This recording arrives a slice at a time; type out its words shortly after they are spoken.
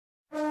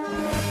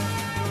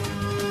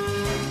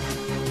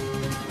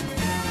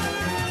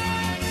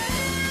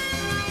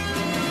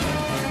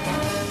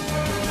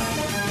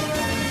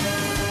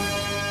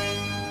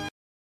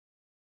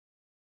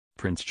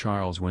Prince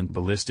Charles went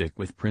ballistic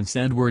with Prince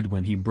Edward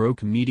when he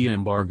broke media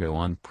embargo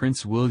on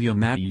Prince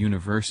William at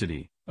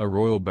university, a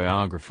royal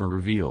biographer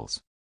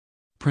reveals.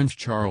 Prince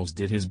Charles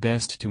did his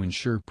best to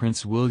ensure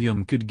Prince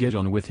William could get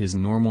on with his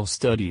normal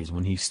studies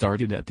when he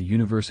started at the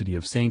University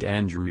of St.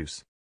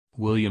 Andrews.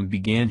 William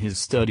began his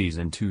studies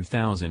in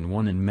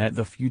 2001 and met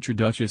the future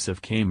Duchess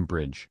of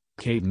Cambridge,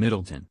 Kate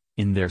Middleton,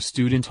 in their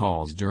student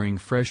halls during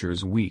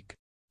Freshers' Week.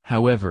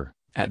 However,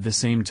 at the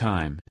same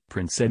time,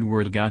 Prince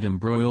Edward got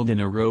embroiled in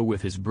a row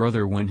with his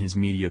brother when his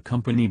media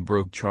company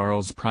broke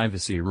Charles'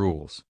 privacy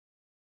rules.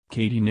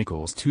 Katie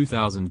Nichols'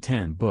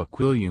 2010 book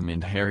William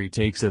and Harry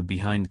takes a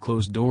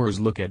behind-closed-doors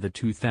look at the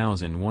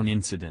 2001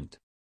 incident.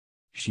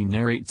 She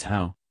narrates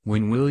how,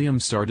 when William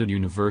started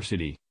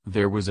university,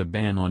 there was a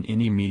ban on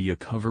any media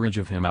coverage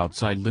of him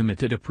outside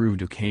limited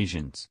approved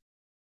occasions.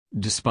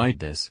 Despite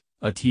this,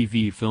 a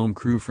TV film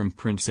crew from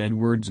Prince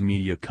Edward's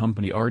media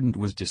company Ardent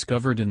was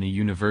discovered in the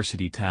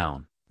university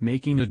town,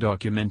 making a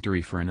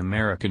documentary for an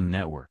American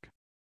network.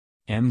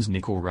 Ms.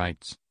 Nichol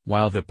writes,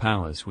 while the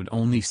palace would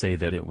only say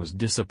that it was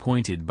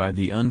disappointed by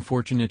the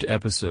unfortunate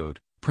episode,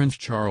 Prince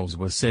Charles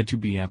was said to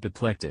be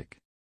apoplectic.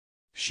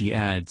 She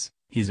adds,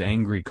 his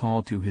angry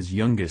call to his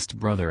youngest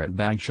brother at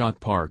Bagshot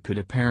Park could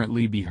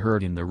apparently be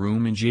heard in the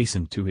room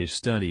adjacent to his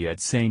study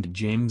at St.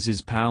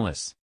 James's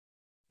Palace.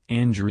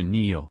 Andrew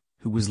Neil,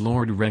 who was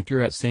Lord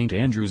Rector at St.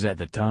 Andrews at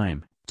the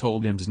time,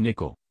 told Ms.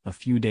 Nichol, a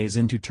few days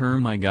into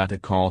term I got a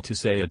call to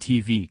say a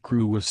TV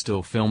crew was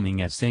still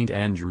filming at St.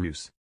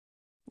 Andrews.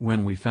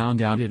 When we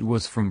found out it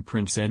was from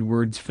Prince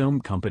Edward's film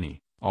company,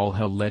 all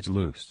hell let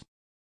loose.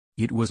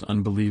 It was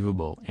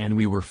unbelievable and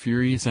we were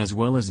furious as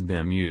well as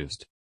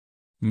bemused.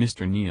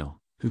 Mr. Neil,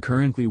 who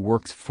currently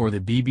works for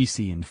the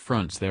BBC and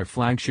fronts their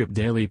flagship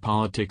daily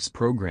politics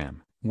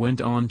program,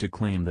 went on to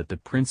claim that the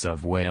Prince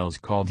of Wales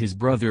called his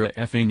brother a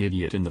effing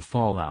idiot in the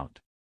fallout.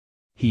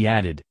 He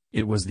added,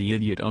 it was the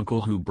idiot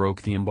uncle who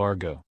broke the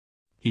embargo.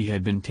 He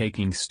had been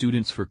taking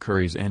students for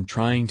curries and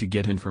trying to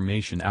get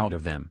information out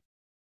of them.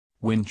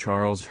 When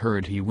Charles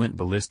heard he went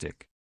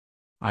ballistic.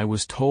 I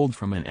was told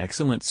from an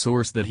excellent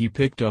source that he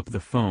picked up the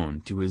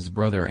phone to his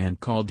brother and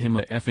called him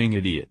a effing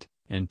idiot,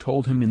 and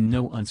told him in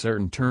no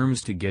uncertain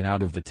terms to get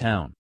out of the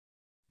town.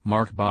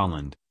 Mark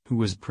Bolland, who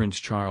was Prince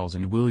Charles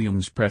and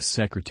William's press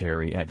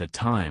secretary at the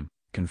time,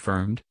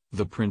 confirmed,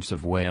 the Prince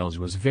of Wales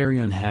was very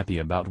unhappy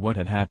about what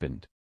had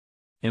happened.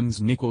 Ms.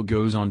 Nichol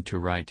goes on to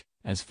write,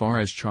 as far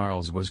as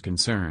Charles was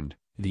concerned,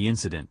 the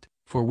incident,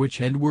 for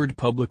which Edward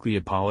publicly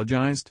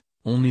apologized,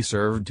 only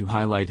served to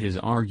highlight his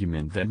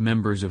argument that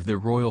members of the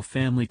royal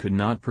family could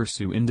not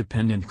pursue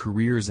independent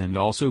careers and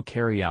also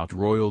carry out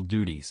royal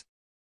duties.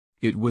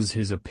 It was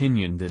his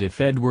opinion that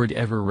if Edward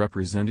ever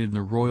represented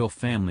the royal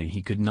family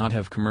he could not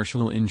have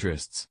commercial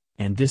interests,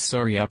 and this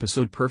sorry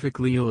episode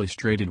perfectly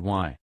illustrated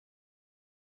why.